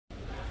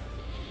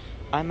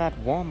I'm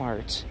at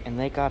Walmart and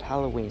they got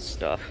Halloween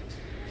stuff.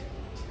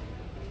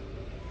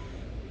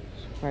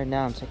 Right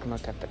now I'm taking a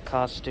look at the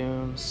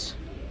costumes.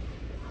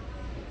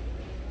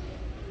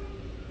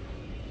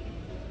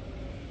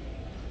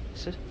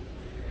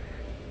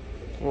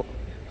 Well,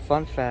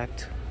 fun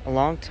fact, a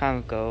long time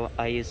ago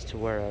I used to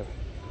wear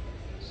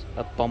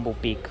a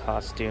Bumblebee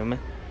costume.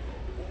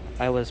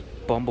 I was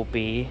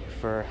Bumblebee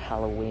for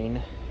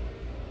Halloween.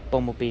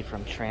 Bumblebee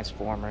from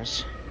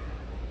Transformers.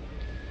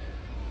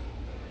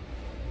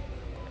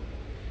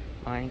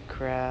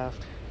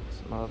 Minecraft,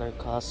 some other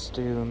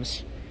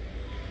costumes,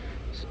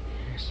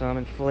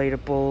 some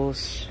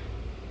inflatables.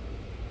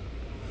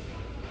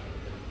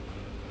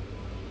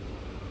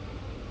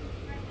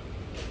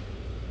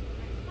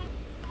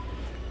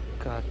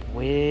 Got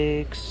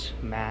wigs,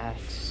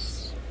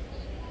 mats,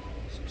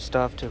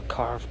 stuff to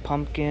carve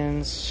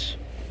pumpkins,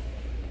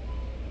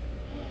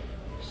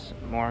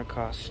 some more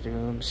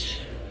costumes.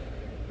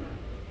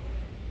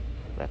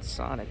 That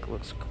Sonic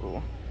looks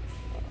cool.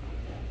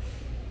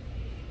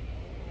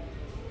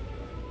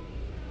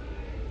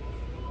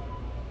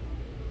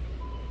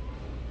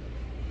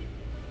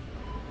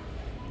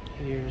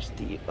 Here's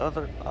the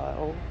other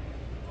aisle.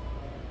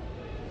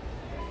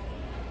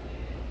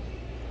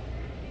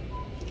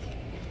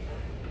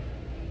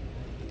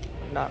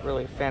 Not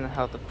really a fan of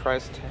how the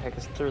price tag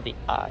is through the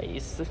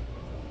eyes.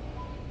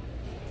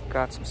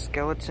 Got some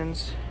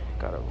skeletons.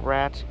 Got a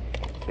rat,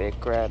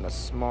 big rat, and a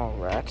small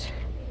rat.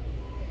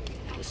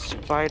 The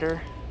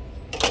spider.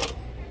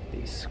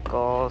 These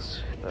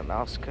skulls. The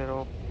mouths could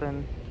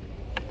open.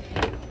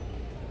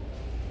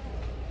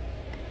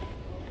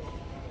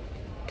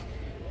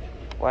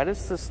 Why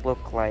does this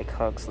look like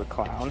Hugs the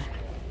Clown?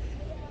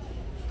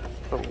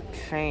 Oh,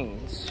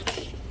 chains.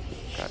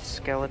 Got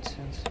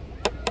skeletons.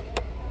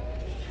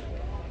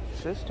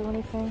 Does this do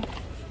anything?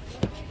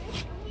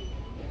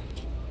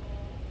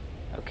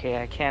 Okay,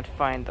 I can't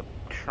find the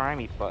try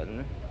me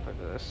button for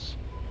this.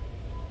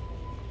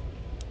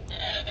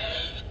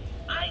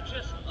 I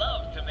just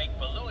love to make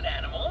balloon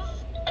animals,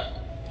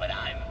 but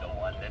I'm the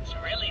one that's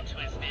really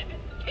twisted.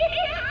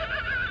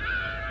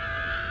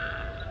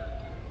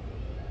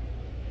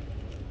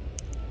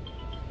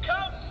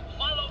 Come,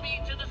 follow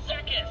me to the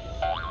circus,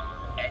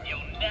 and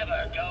you'll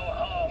never go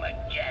home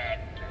again.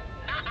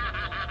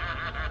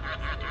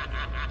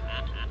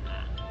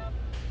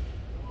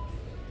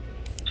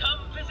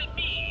 Come visit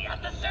me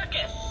at the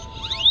circus,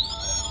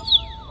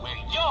 where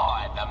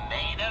you're the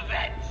main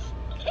event.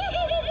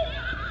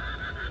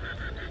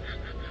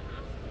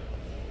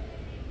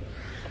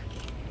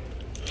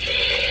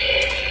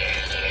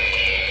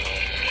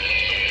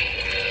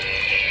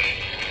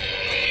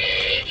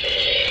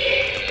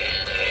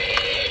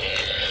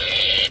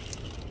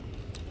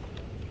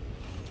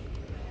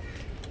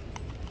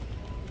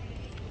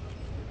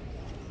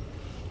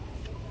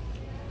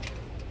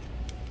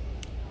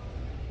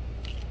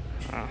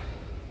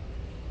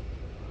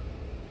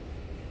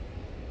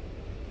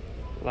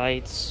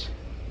 Lights.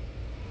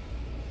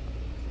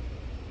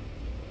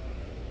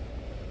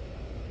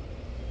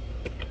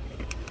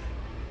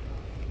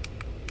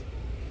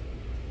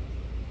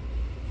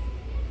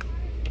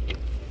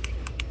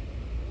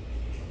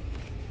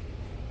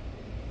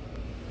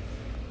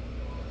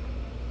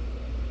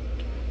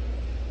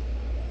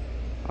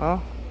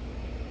 Well,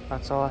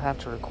 that's all I have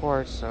to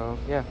record, so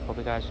yeah, hope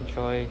you guys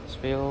enjoy this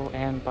video,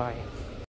 and bye.